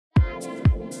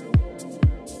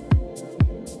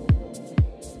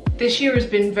This year has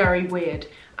been very weird,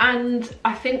 and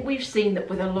I think we've seen that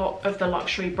with a lot of the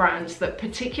luxury brands, that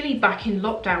particularly back in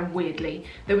lockdown, weirdly,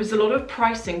 there was a lot of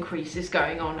price increases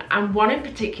going on, and one in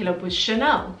particular was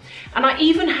Chanel. And I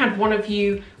even had one of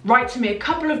you write to me a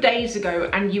couple of days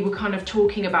ago and you were kind of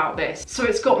talking about this. So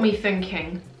it's got me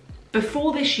thinking,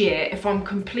 before this year, if I'm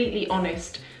completely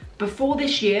honest, before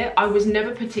this year, I was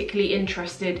never particularly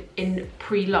interested in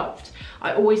pre-loved.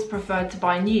 I always preferred to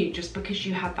buy new just because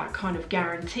you had that kind of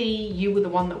guarantee. You were the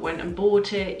one that went and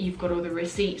bought it. You've got all the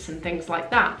receipts and things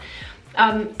like that.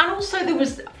 And also there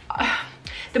was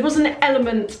an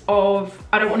element of,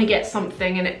 I don't want to get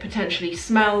something and it potentially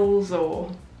smells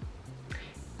or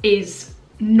is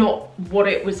not what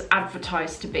it was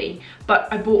advertised to be. But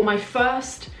I bought my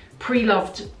first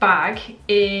pre-loved bag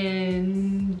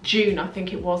in June, I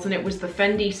think it was, and it was the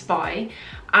Fendi Spy,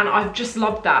 and I've just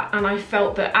loved that. And I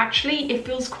felt that actually it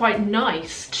feels quite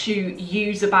nice to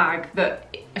use a bag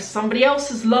that somebody else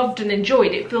has loved and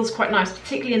enjoyed. It feels quite nice,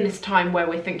 particularly in this time where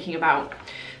we're thinking about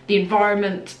the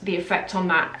environment, the effect on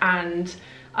that, and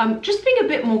just being a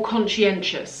bit more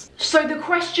conscientious. So the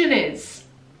question is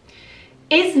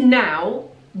now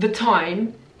the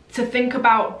time to think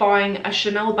about buying a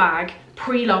Chanel bag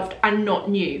pre-loved and not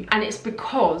new? And it's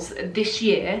because this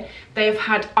year they have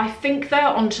had, I think they're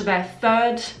onto their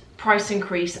third price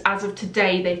increase as of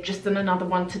today. They've just done another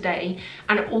one today,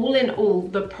 and all in all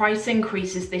the price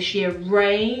increases this year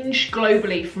range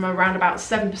globally from around about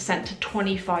 7% to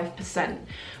 25%,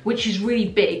 which is really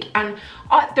big. And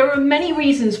there are many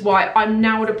reasons why I'm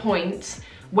now at a point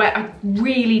where I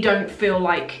really don't feel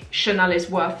like Chanel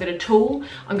is worth it at all.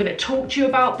 I'm going to talk to you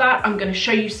about that. I'm going to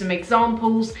show you some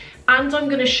examples, and I'm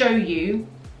going to show you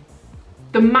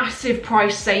the massive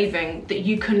price saving that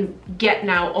you can get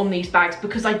now on these bags,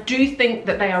 because I do think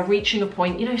that they are reaching a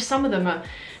point, you know, some of them are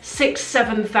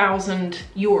 6,000–7,000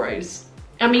 euros.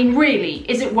 I mean, really,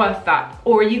 is it worth that?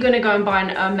 Or are you going to go and buy an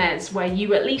Hermes where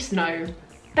you at least know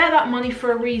they're that money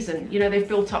for a reason? You know, they've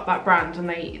built up that brand and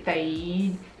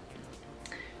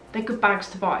they're good bags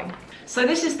to buy. So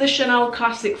this is the Chanel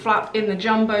Classic Flap in the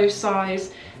jumbo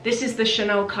size. This is the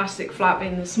Chanel Classic Flap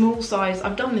in the small size.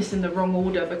 I've done this in the wrong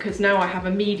order because now I have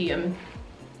a medium.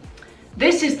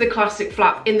 This is the Classic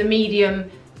Flap in the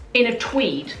medium in a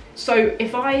tweed. So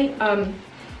if I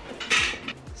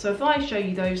show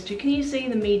you those two, can you see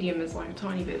the medium is like a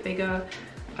tiny bit bigger?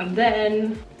 And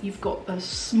then you've got the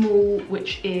small,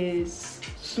 which is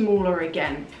smaller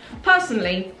again.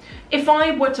 Personally, if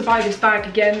I were to buy this bag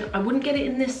again, I wouldn't get it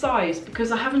in this size because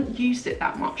I haven't used it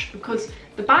that much, because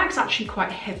the bag's actually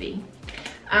quite heavy,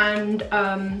 and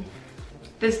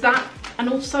there's that, and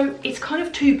also it's kind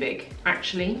of too big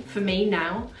actually for me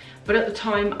now, but at the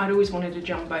time I'd always wanted a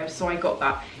jumbo, so I got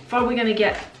that. If I were going to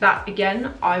get that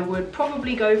again, I would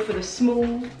probably go for the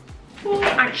small, or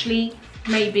actually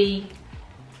maybe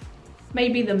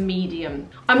the medium.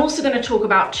 I'm also going to talk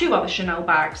about two other Chanel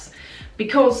bags,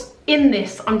 because in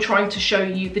this I'm trying to show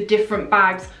you the different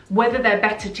bags, whether they're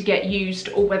better to get used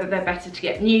or whether they're better to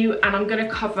get new. And I'm going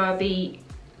to cover the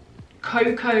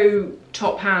Coco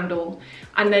top handle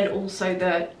and then also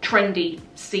the Trendy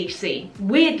CC.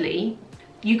 Weirdly,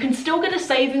 you can still get a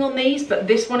saving on these, but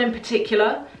this one in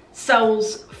particular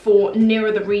sells for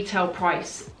nearer the retail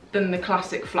price than the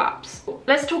classic flaps.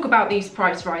 Let's talk about these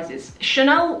price rises.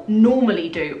 Chanel normally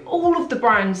do, all of the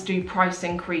brands do price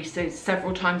increases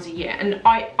several times a year, and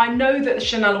I know that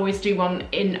Chanel always do one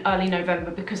in early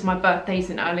November because my birthday's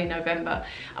in early November,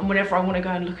 and whenever I want to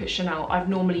go and look at Chanel, I've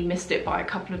normally missed it by a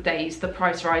couple of days, the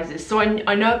price rises. So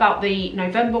I know about the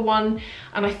November one,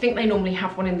 and I think they normally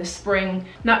have one in the spring.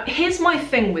 Now here's my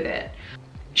thing with it.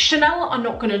 Chanel are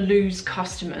not going to lose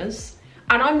customers,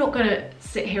 and I'm not going to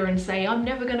sit here and say I'm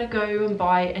never going to go and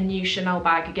buy a new Chanel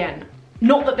bag again.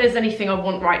 Not that there's anything I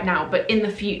want right now, but in the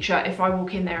future, if I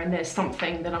walk in there and there's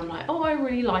something that I'm like, oh, I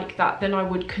really like that, then I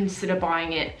would consider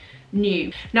buying it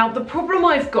new. Now, the problem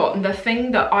I've got, and the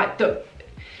thing that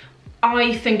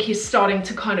I think is starting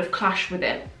to kind of clash with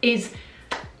it, is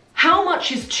how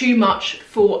much is too much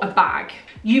for a bag?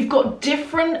 You've got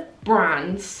different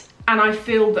brands, and I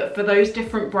feel that for those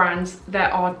different brands,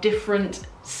 there are different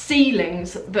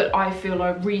ceilings that I feel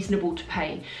are reasonable to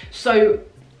pay. So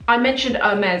I mentioned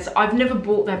Hermes. I've never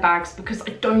bought their bags because I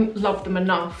don't love them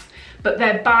enough, but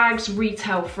their bags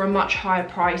retail for a much higher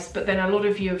price. But then a lot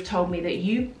of you have told me that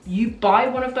you buy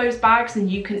one of those bags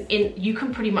and you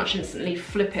can pretty much instantly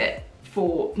flip it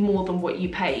for more than what you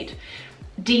paid.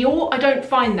 Dior, I don't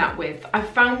find that with. I've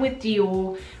found with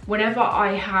Dior, whenever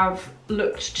I have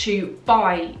looked to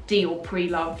buy Dior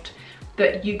pre-loved,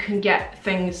 that you can get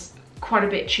things quite a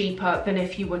bit cheaper than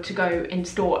if you were to go in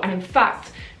store. And in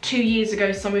fact, 2 years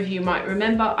ago, some of you might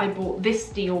remember, I bought this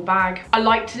Dior bag. I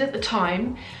liked it at the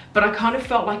time, but I kind of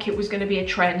felt like it was going to be a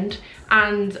trend,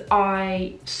 and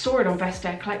I saw it on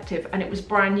Vestiaire Collective and it was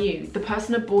brand new. The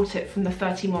person had bought it from the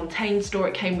 30 Montaigne store.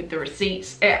 It came with the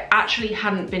receipts. It actually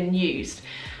hadn't been used.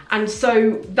 And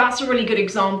so that's a really good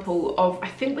example of, I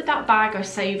think with that bag I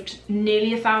saved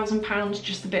nearly £1,000,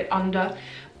 just a bit under.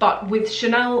 But with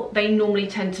Chanel, they normally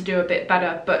tend to do a bit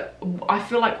better, but I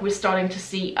feel like we're starting to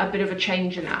see a bit of a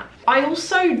change in that. I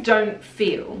also don't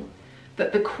feel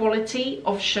that the quality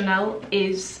of Chanel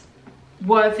is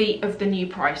worthy of the new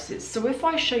prices. So if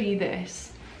I show you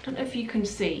this, I don't know if you can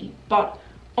see, but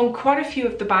on quite a few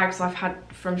of the bags I've had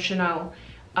from Chanel,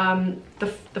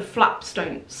 the flaps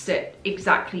don't sit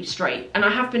exactly straight. And I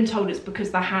have been told it's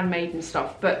because they're handmade and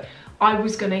stuff, but I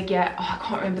was gonna get, oh, I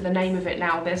can't remember the name of it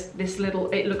now. There's this little,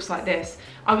 it looks like this.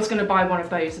 I was gonna buy one of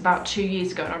those about 2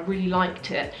 years ago and I really liked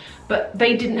it, but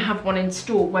they didn't have one in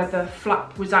store where the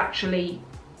flap was actually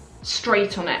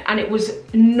straight on it, and it was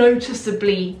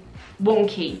noticeably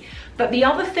wonky. But the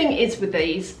other thing is with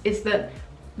these is that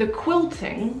the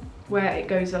quilting, where it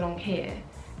goes along here,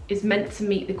 is meant to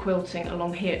meet the quilting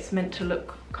along here. It's meant to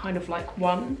look kind of like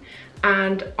one,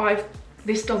 and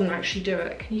this doesn't actually do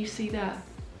it. Can you see there?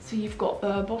 So you've got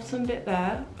the bottom bit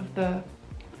there of the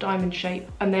diamond shape,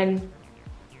 and then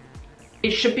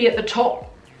it should be at the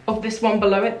top of this one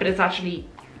below it, but it's actually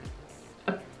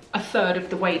a third of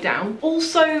the way down.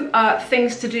 Also,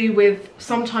 things to do with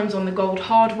sometimes on the gold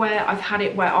hardware. I've had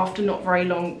it where after not very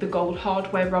long, the gold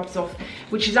hardware rubs off,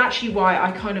 which is actually why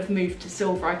I kind of moved to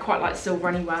silver. I quite like silver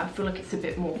anyway. I feel like it's a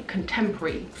bit more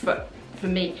contemporary for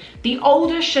me. The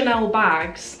older Chanel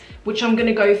bags, which I'm going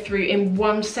to go through in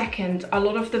 1 second, a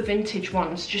lot of the vintage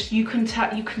ones, just you can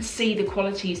see the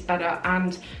quality is better,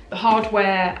 and the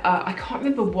hardware, I can't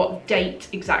remember what date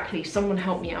exactly. Someone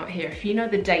help me out here. If you know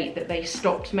the date that they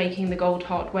stopped making the gold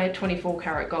hardware, 24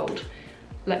 karat gold,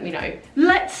 let me know.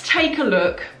 Let's take a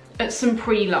look at some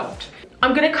pre-loved.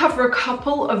 I'm going to cover a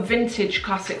couple of vintage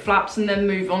classic flaps and then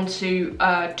move on to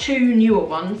 2 newer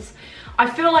ones. I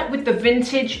feel like with the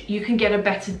vintage, you can get a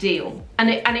better deal.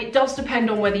 And it does depend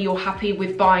on whether you're happy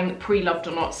with buying pre-loved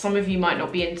or not. Some of you might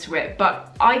not be into it,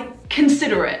 but I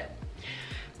consider it.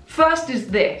 First is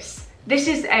this. This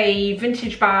is a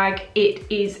vintage bag. It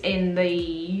is in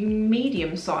the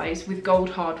medium size with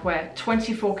gold hardware,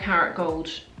 24 karat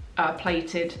gold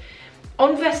plated.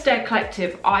 On Vestiaire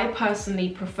Collective, I personally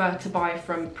prefer to buy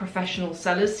from professional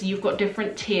sellers. So you've got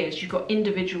different tiers. You've got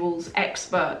individuals,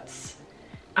 experts,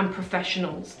 and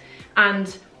professionals,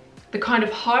 and the kind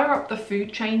of higher up the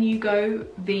food chain you go,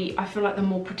 I feel like the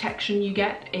more protection you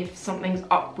get if something's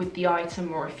up with the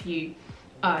item or if you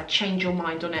change your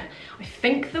mind on it. I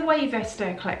think the way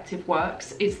Vestiaire Collective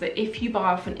works is that if you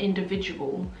buy off an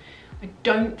individual, I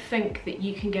don't think that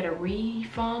you can get a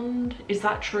refund. Is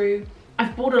that true?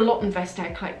 I've bought a lot in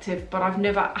Vestiaire Collective, but I've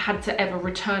never had to ever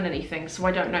return anything, so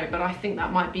I don't know, but I think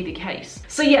that might be the case.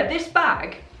 So yeah, this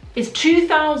bag is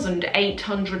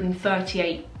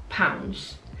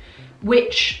 £2,838,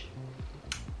 which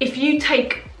if you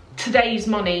take today's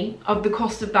money of the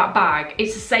cost of that bag,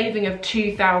 it's a saving of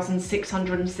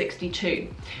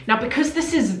 £2,662. Now, because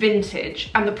this is vintage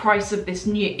and the price of this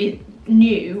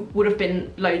new would have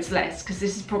been loads less, because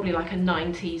this is probably like a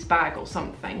 90s bag or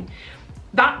something,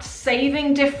 that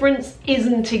saving difference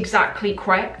isn't exactly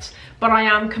correct, but I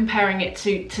am comparing it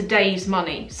to today's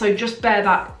money, so just bear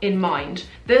that in mind.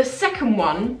 The second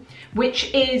one,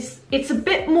 which is, it's a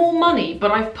bit more money,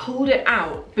 but I've pulled it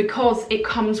out because it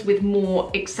comes with more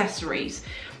accessories.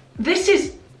 This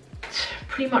is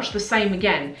pretty much the same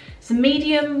again. It's a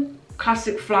medium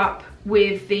classic flap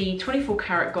with the 24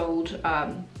 karat gold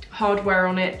hardware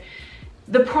on it.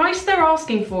 The price they're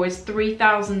asking for is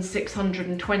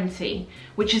 $3,620,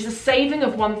 which is a saving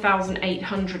of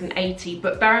 $1,880,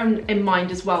 but bear in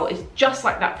mind as well, it's just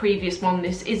like that previous one,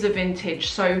 this is a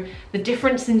vintage, so the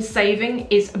difference in saving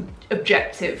is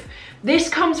objective. This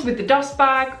comes with the dust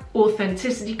bag,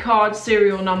 authenticity card,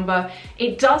 serial number.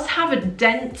 It does have a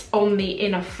dent on the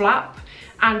inner flap,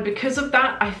 and because of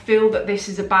that, I feel that this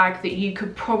is a bag that you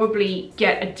could probably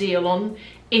get a deal on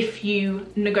if you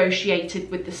negotiated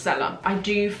with the seller. I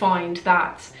do find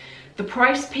that the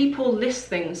price people list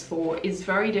things for is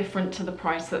very different to the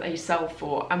price that they sell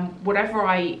for. And whenever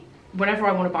I want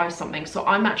to buy something, so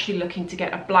I'm actually looking to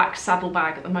get a black saddle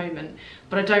bag at the moment,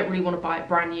 but I don't really want to buy it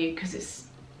brand new because is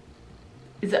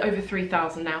it over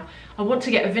 3,000 now? I want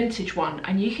to get a vintage one,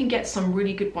 and you can get some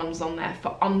really good ones on there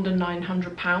for under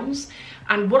 £900.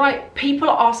 And people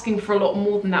are asking for a lot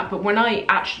more than that, but when I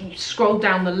actually scroll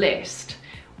down the list,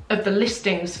 of the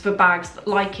listings for bags that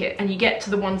like it, and you get to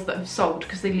the ones that have sold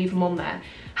because they leave them on there.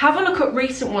 Have a look at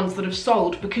recent ones that have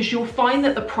sold, because you'll find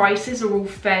that the prices are all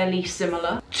fairly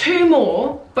similar. Two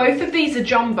more, both of these are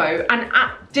jumbo, and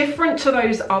different to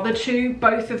those other two,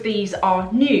 both of these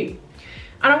are new.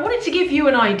 And I wanted to give you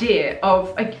an idea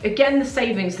of, again, the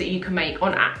savings that you can make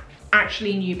on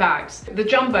actually new bags. The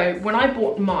jumbo, when I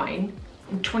bought mine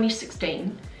in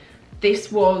 2016, this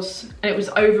was, and it was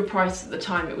overpriced at the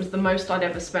time. It was the most I'd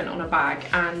ever spent on a bag,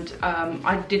 and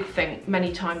I did think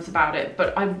many times about it,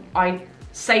 but I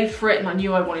saved for it and I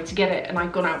knew I wanted to get it, and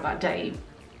I'd gone out that day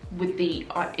with the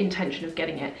intention of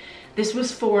getting it. This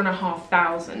was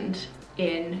 $4,500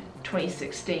 in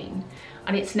 2016,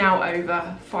 and it's now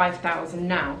over $5,000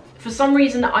 now. For some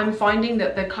reason, I'm finding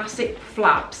that the classic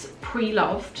flaps,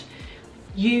 pre-loved,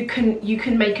 you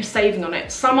can make a saving on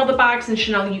it. Some other bags in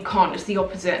Chanel you can't, it's the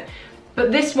opposite.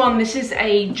 But this one, this is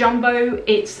a jumbo,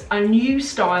 it's a new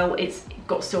style, it's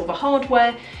got silver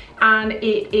hardware, and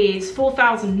it is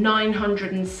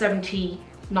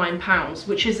 £4,979,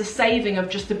 which is a saving of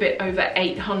just a bit over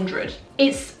 $800.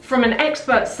 It's from an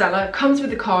expert seller, comes with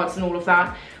the cards and all of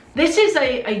that. This is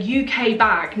a UK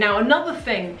bag. Now, another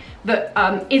thing that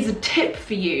is a tip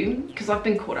for you, because I've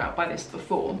been caught out by this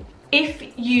before, if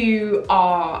you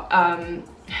are,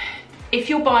 if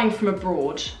you're buying from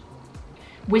abroad,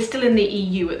 we're still in the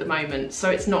EU at the moment,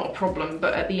 so it's not a problem,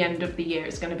 but at the end of the year,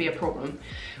 it's going to be a problem.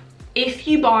 If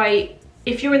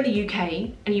you're in the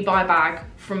UK and you buy a bag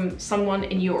from someone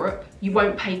in Europe, you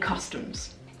won't pay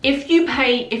customs. If you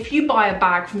buy a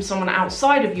bag from someone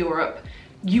outside of Europe,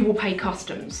 you will pay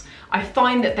customs. I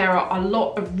find that there are a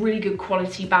lot of really good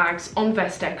quality bags on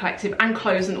Vestiaire Collective and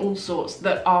clothes and all sorts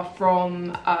that are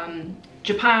from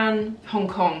Japan, Hong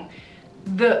Kong.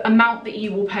 The amount that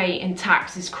you will pay in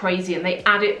tax is crazy, and they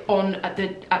add it on at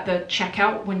the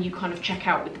checkout when you kind of check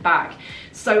out with the bag.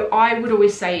 So I would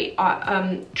always say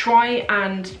try,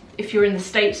 and if you're in the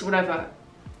States or whatever,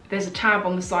 there's a tab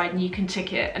on the side and you can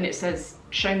tick it and it says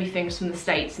show me things from the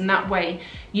States, and that way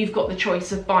you've got the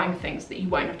choice of buying things that you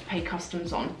won't have to pay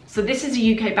customs on. So this is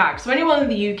a UK bag, so anyone in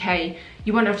the UK,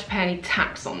 you won't have to pay any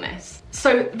tax on this.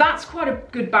 So that's quite a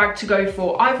good bag to go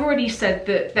for. I've already said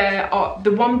that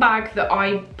the one bag that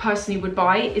I personally would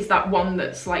buy is that one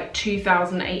that's like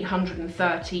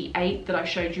 2,838 that I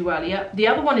showed you earlier. The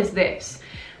other one is this.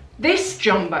 This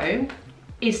jumbo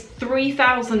is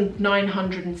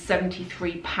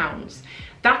 £3,973.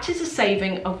 That is a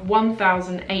saving of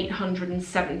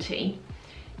 1,870.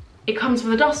 It comes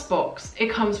with a dust box,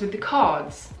 it comes with the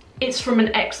cards. It's from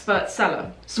an expert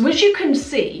seller. So as you can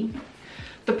see,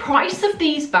 the price of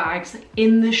these bags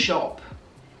in the shop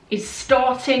is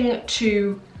starting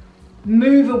to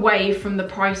move away from the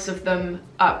price of them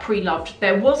pre-loved.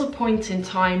 There was a point in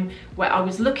time where I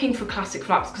was looking for classic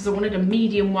flaps because I wanted a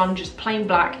medium one, just plain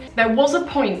black. There was a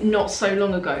point not so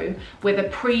long ago where the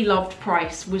pre-loved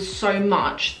price was so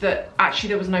much that actually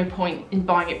there was no point in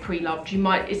buying it pre-loved.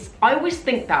 I always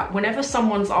think that whenever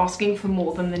someone's asking for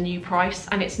more than the new price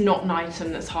and it's not an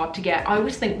item that's hard to get, I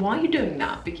always think, why are you doing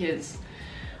that? Because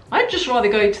I'd just rather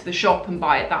go to the shop and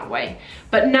buy it that way.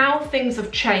 But now things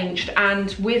have changed,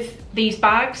 and with these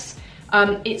bags,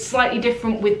 it's slightly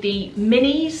different with the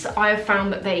minis. I have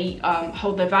found that they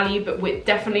hold their value, but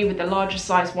definitely with the larger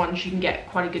size ones, you can get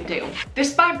quite a good deal.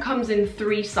 This bag comes in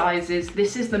 3 sizes.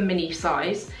 This is the mini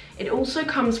size. It also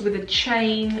comes with a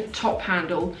chain top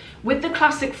handle. With the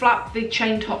classic flap, the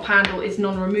chain top handle is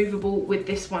non-removable. With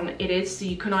this one, it is, so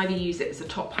you can either use it as a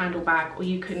top handle bag or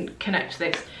you can connect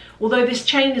this. Although this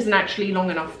chain isn't actually long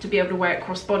enough to be able to wear it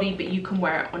crossbody, but you can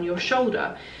wear it on your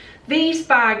shoulder. These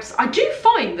bags, I do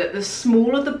find that the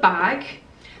smaller the bag,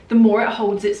 the more it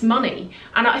holds its money.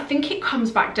 And I think it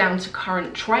comes back down to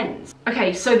current trends.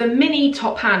 Okay, so the mini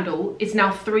top handle is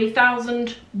now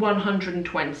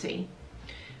 3,120.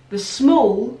 The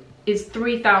small is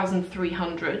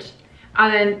 3,300.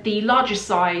 And then the largest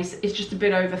size is just a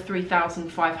bit over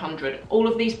 3,500. All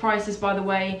of these prices, by the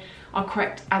way, are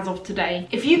correct as of today.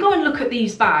 If you go and look at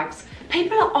these bags,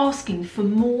 people are asking for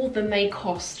more than they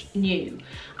cost new.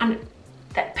 And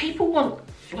that people want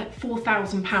like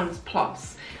 £4,000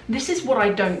 plus. This is what I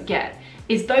don't get,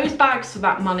 is those bags for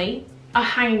that money are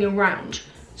hanging around.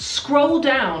 Scroll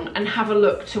down and have a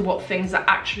look to what things are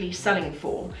actually selling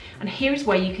for. And here's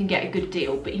where you can get a good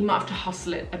deal, but you might have to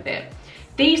hustle it a bit.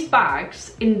 These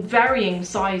bags in varying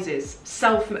sizes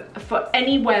sell for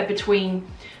anywhere between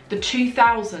the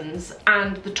 2,000s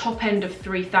and the top end of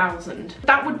 3,000.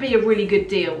 That would be a really good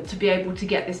deal to be able to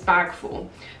get this bag for.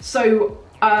 So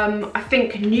I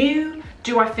think new,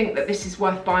 do I think that this is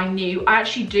worth buying new? I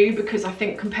actually do, because I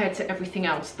think compared to everything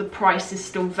else, the price is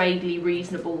still vaguely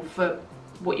reasonable for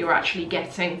what you're actually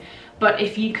getting. But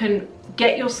if you can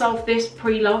get yourself this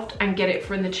pre-loved and get it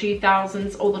for in the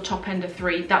 2000s or the top end of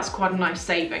 3, that's quite a nice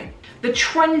saving. The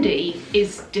Trendy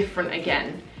is different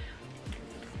again.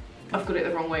 I've got it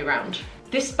the wrong way around.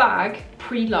 This bag,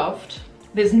 pre-loved,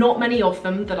 there's not many of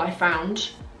them that I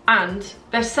found, and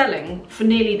they're selling for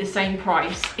nearly the same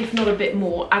price, if not a bit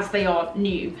more, as they are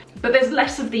new. But there's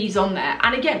less of these on there.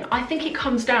 And again, I think it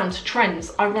comes down to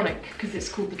trends. Ironic, because it's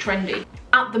called the Trendy.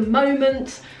 At the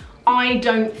moment, I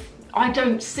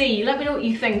don't see, let me know what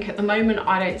you think. At the moment,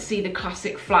 I don't see the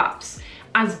classic flaps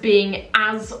as being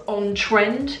as on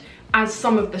trend as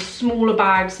some of the smaller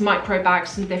bags, micro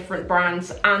bags from different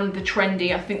brands, and the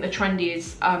Trendy. I think the Trendy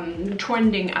is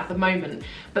trending at the moment.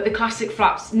 But the classic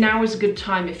flaps, now is a good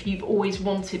time if you've always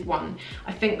wanted one.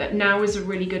 I think that now is a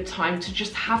really good time to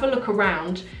just have a look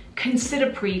around, consider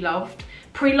pre-loved.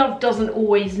 Pre-loved doesn't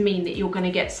always mean that you're going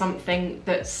to get something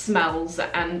that smells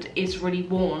and is really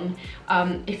worn.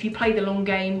 If you play the long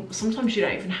game, sometimes you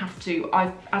don't even have to.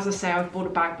 As I say, I've bought a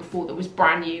bag before that was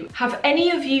brand new. Have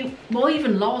any of you, well,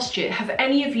 even last year, have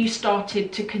any of you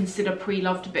started to consider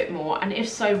pre-loved a bit more? And if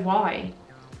so, why?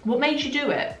 What made you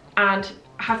do it? And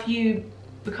have you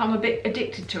become a bit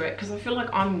addicted to it? Because I feel like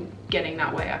I'm getting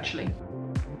that way, actually.